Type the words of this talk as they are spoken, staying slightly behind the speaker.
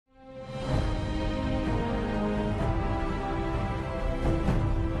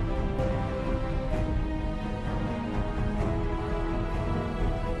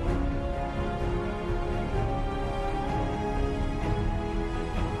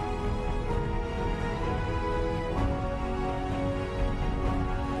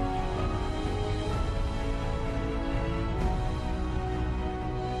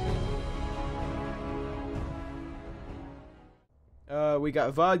We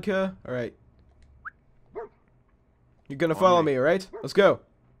got vodka. Alright. You're gonna follow me, right? Let's go.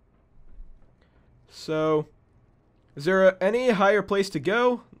 So, is there any higher place to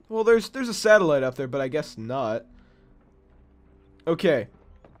go? Well, there's a satellite up there, but I guess not. Okay.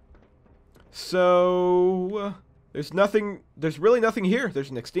 So, there's really nothing here.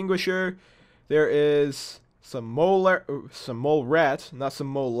 There's an extinguisher. There is some mole rat, not some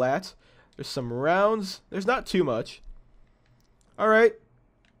mole lat. There's some rounds. There's not too much. Alright.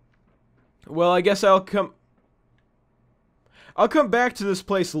 Well, I guess I'll come back to this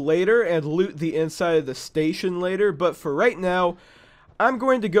place later and loot the inside of the station later, but for right now, I'm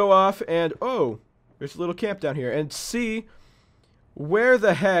going to go off and, oh, there's a little camp down here, and see where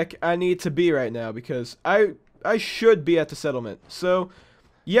the heck I need to be right now, because I should be at the settlement. So,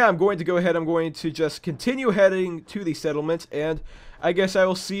 yeah, I'm going to go ahead. I'm going to just continue heading to the settlement, and I guess I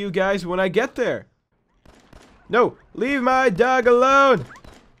will see you guys when I get there. No, leave my dog alone.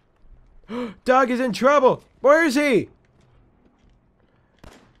 Dog is in trouble. Where is he?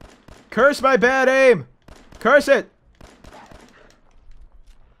 Curse my bad aim. Curse it.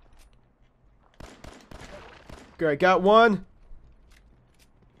 Alright, got one.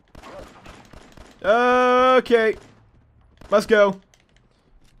 Okay. Let's go.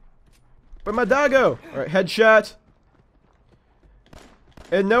 Where'd my dog go? Alright, headshot.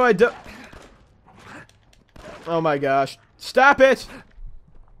 And no, I don't. Oh my gosh. Stop it!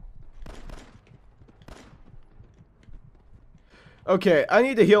 Okay, I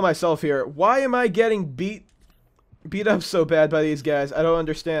need to heal myself here. Why am I getting beat up so bad by these guys? I don't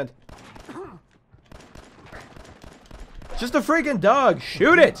understand. Just a freaking dog.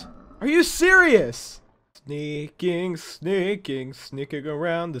 Shoot it! Are you serious? Sneaking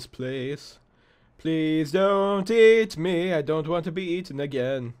around this place. Please don't eat me. I don't want to be eaten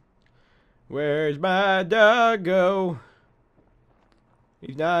again. Where's my dog go?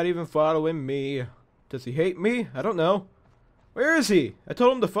 He's not even following me. Does he hate me? I don't know. Where is he? I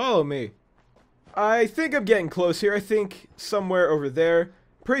told him to follow me. I think I'm getting close here. I think somewhere over there.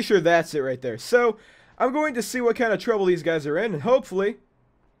 Pretty sure that's it right there. So, I'm going to see what kind of trouble these guys are in, and hopefully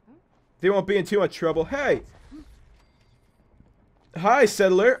they won't be in too much trouble. Hey! Hi,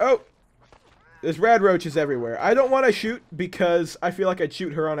 settler. Oh! There's rad roaches everywhere. I don't want to shoot because I feel like I'd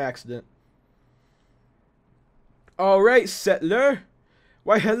shoot her on accident. Alright, settler.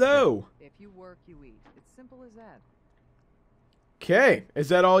 Why, hello. If you work, you eat. It's simple as that. Okay, is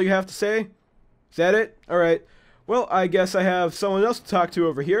that all you have to say? Is that it? Alright. Well, I guess I have someone else to talk to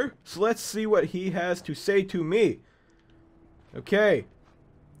over here. So let's see what he has to say to me. Okay.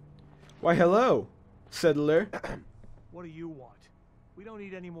 Why, hello, settler. What do you want? We don't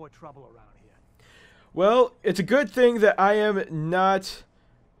need any more trouble around here. Well, it's a good thing that I am not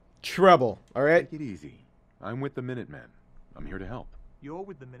trouble, alright? Take it easy. I'm with the Minutemen. I'm here to help. You're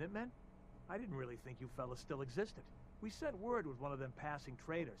with the Minutemen? I didn't really think you fellas still existed. We sent word with one of them passing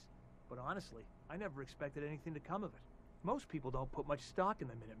traders. But honestly, I never expected anything to come of it. Most people don't put much stock in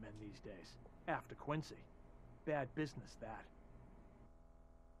the Minutemen these days. After Quincy. Bad business, that.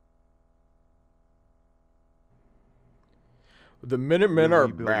 The Minutemen are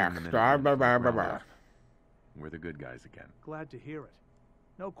Rebuilding back. the Minutemen from the ground up. We're the good guys again. Glad to hear it.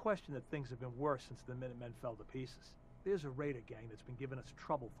 No question that things have been worse since the Minutemen fell to pieces. There's a raider gang that's been giving us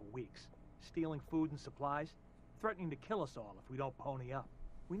trouble for weeks. Stealing food and supplies, threatening to kill us all if we don't pony up.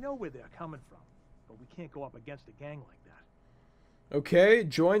 We know where they're coming from, but we can't go up against a gang like that. Okay,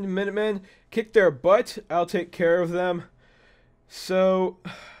 join the Minutemen. Kick their butt. I'll take care of them. So,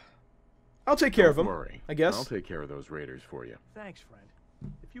 I'll take care of them, worry. I guess. I'll take care of those raiders for you. Thanks, friend.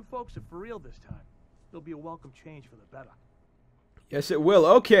 If you folks are for real this time, there'll be a welcome change for the better. Yes, it will.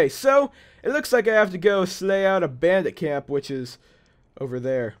 Okay, so it looks like I have to go slay out a bandit camp, which is over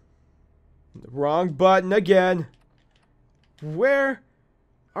there. Wrong button again. Where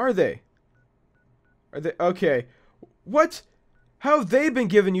are they? Are they... Okay. What? How have they been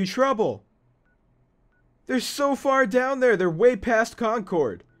giving you trouble? They're so far down there. They're way past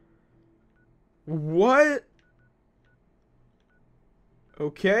Concord. What?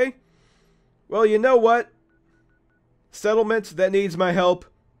 Okay. Well, you know what? Settlement that needs my help.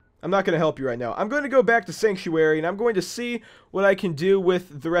 I'm not going to help you right now. I'm going to go back to Sanctuary, and I'm going to see what I can do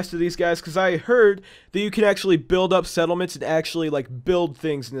with the rest of these guys, because I heard that you can actually build up settlements and actually, like, build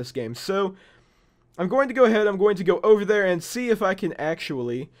things in this game. So, I'm going to go ahead, I'm going to go over there and see if I can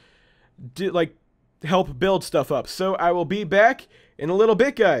actually, help build stuff up. So, I will be back in a little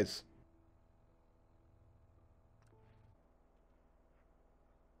bit, guys.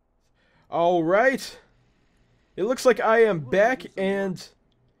 Alright. It looks like I am back, and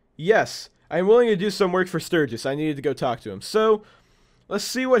yes, I'm willing to do some work for Sturgis. I needed to go talk to him. So, Let's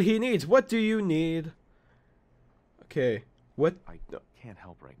see what he needs. What do you need? Okay. What? I can't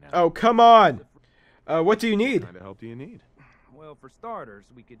help right now. Oh, come on. What do you What need? kind of help do you need? Well, for starters,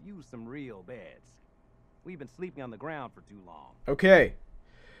 we could use some real beds. We've been sleeping on the ground for too long. Okay.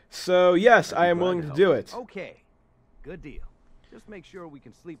 So, yes, I'd be I am glad willing to to help do you. it. Okay, good deal. Just make sure we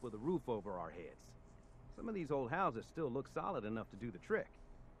can sleep with a roof over our heads. Some of these old houses still look solid enough to do the trick.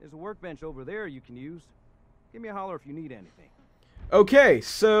 There's a workbench over there you can use. Give me a holler if you need anything. Okay,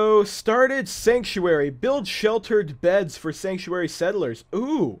 so started sanctuary. Build sheltered beds for sanctuary settlers.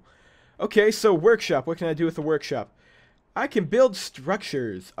 Ooh. Okay, so workshop. What can I do with the workshop? I can build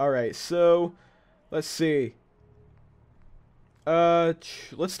structures. Alright, so let's see.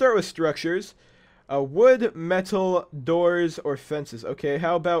 Let's start with structures. Wood, metal, doors, or fences. Okay,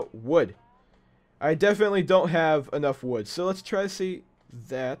 how about wood? I definitely don't have enough wood, so let's try to see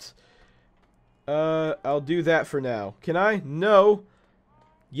that. I'll do that for now. Can I? No.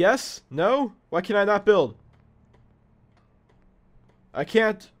 Yes? No? Why can I not build? I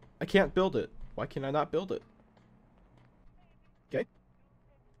can't build it. Why can I not build it? Okay.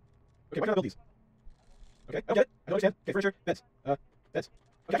 Okay, why can't I build these? Okay, I don't get it. I don't understand. Okay, furniture, beds. Beds.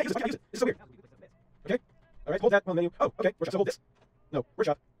 Okay, I can't use this. I can't use it. This is so weird. Okay. Alright, hold that on the menu. Oh, okay. Workshop, so hold this. No,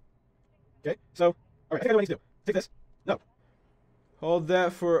 workshop. Okay, so, alright, I think I know what I need to do. Take this. No. Hold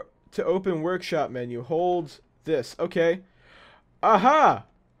that to open workshop menu. Hold this. Okay. Aha!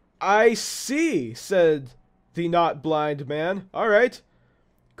 I see, said the not blind man. Alright.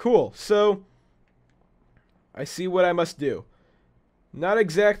 Cool. So, I see what I must do. Not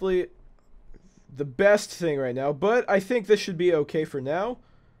exactly the best thing right now, but I think this should be okay for now.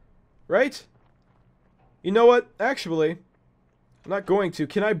 Right? You know what? Actually, I'm not going to.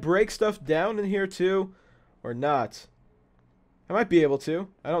 Can I break stuff down in here too? Or not? I might be able to.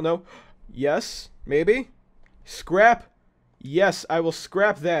 I don't know. Yes. Maybe. Scrap. Yes, I will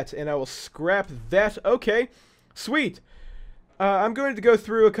scrap that. And I will scrap that. Okay. Sweet. I'm going to go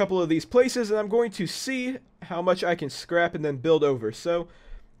through a couple of these places. And I'm going to see how much I can scrap and then build over. So,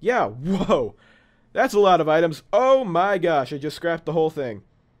 yeah. Whoa. That's a lot of items. Oh my gosh. I just scrapped the whole thing.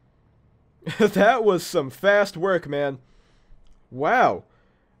 That was some fast work, man. Wow.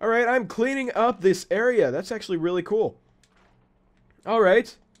 Alright, I'm cleaning up this area. That's actually really cool.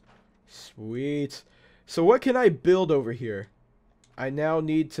 Alright. Sweet. So what can I build over here? I now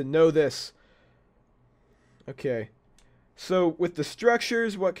need to know this. Okay. So with the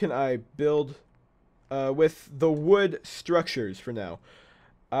structures, what can I build? With the wood structures for now.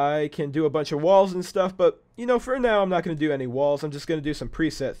 I can do a bunch of walls and stuff, but, you know, for now I'm not going to do any walls. I'm just going to do some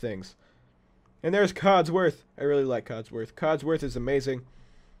preset things. And there's Codsworth. I really like Codsworth. Codsworth is amazing.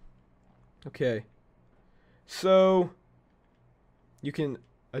 Okay. So, you can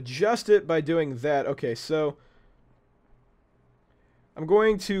adjust it by doing that. Okay, so I'm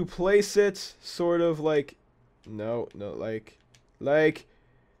going to place it sort of like... No, like...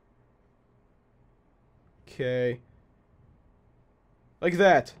 Okay. Like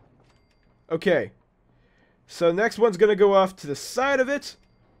that. Okay. So next one's going to go off to the side of it.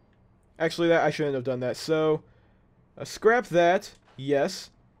 Actually, that I shouldn't have done that. So, scrap that. Yes.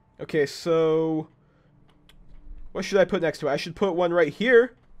 Okay, so... What should I put next to it? I should put one right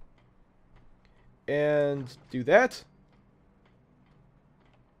here. And do that.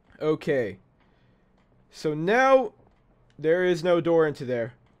 Okay. So now, there is no door into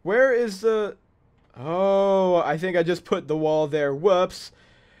there. Where is the... Oh, I think I just put the wall there. Whoops.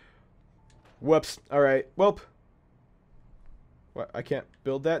 Whoops. Alright. Welp. What? I can't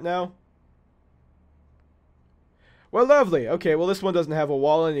build that now? Well, lovely. Okay, well, this one doesn't have a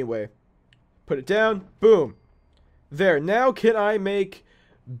wall anyway. Put it down. Boom. There. Now, can I make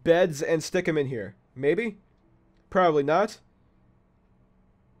beds and stick them in here? Maybe? Probably not.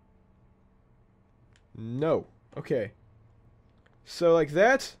 No. Okay. So, like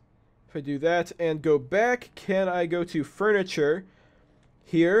that. If I do that and go back, can I go to furniture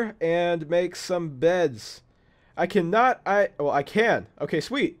here and make some beds? I cannot. Well, I can. Okay,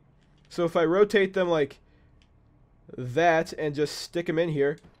 sweet. So, if I rotate them like... that and just stick them in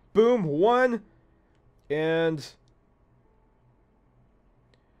here. Boom, one. And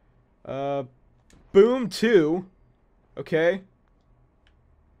boom, two. Okay.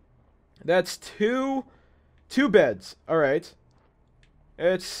 That's two beds. Alright.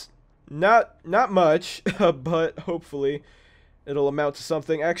 It's not much, but hopefully it'll amount to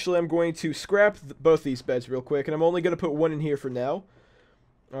something. Actually, I'm going to scrap both these beds real quick, and I'm only going to put one in here for now.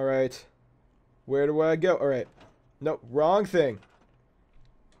 Alright. Where do I go? Alright. No, wrong thing.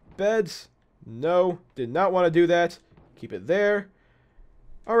 Beds. No, did not want to do that. Keep it there.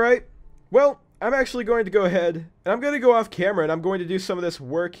 Alright. Well, I'm actually going to go ahead, and I'm going to go off camera, and I'm going to do some of this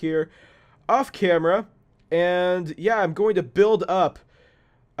work here off camera. And yeah, I'm going to build up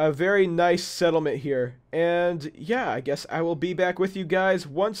a very nice settlement here. And yeah, I guess I will be back with you guys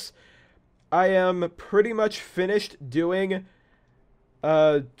once I am pretty much finished doing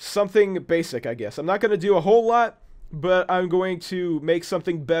something basic, I guess. I'm not going to do a whole lot, but I'm going to make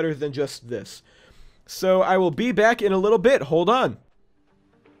something better than just this. So I will be back in a little bit. Hold on.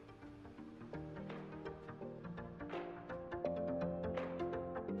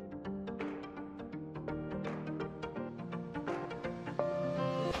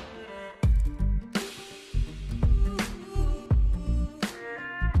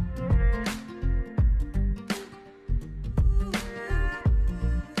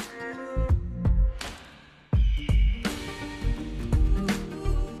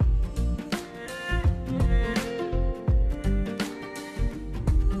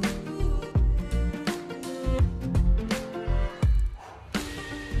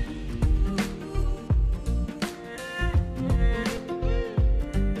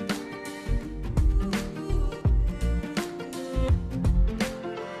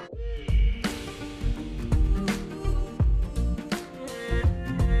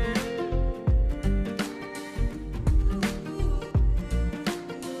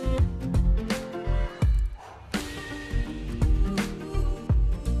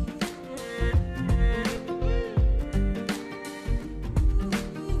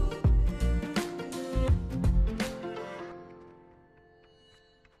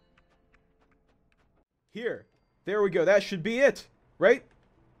 Here. There we go. That should be it, right?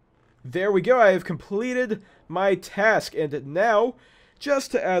 There we go. I have completed my task. And now,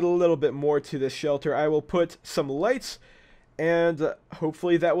 just to add a little bit more to this shelter, I will put some lights, and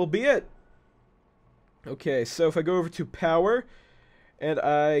hopefully that will be it. Okay, so if I go over to power, and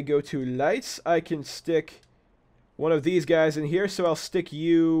I go to lights, I can stick one of these guys in here, so I'll stick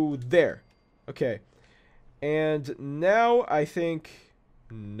you there. Okay. And now I think...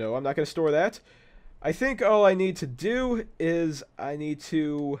 No, I'm not going to store that. I think all I need to do is I need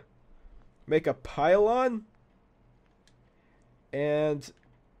to make a pylon. And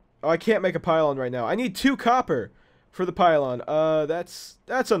oh, I can't make a pylon right now. I need 2 copper for the pylon. That's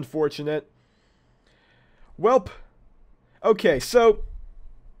unfortunate. Welp. Okay, so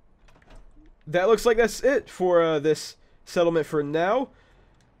that looks like that's it for this settlement for now.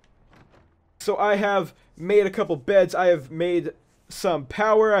 So I have made a couple beds. I have made some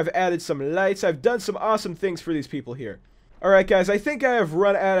power, I've added some lights, I've done some awesome things for these people here. Alright guys, I think I have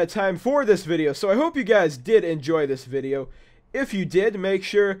run out of time for this video, so I hope you guys did enjoy this video. If you did, make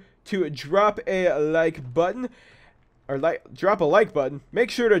sure to drop a like button, or drop a like button.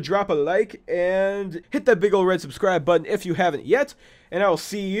 Make sure to drop a like, and hit that big old red subscribe button if you haven't yet, and I will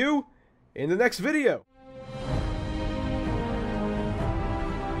see you in the next video.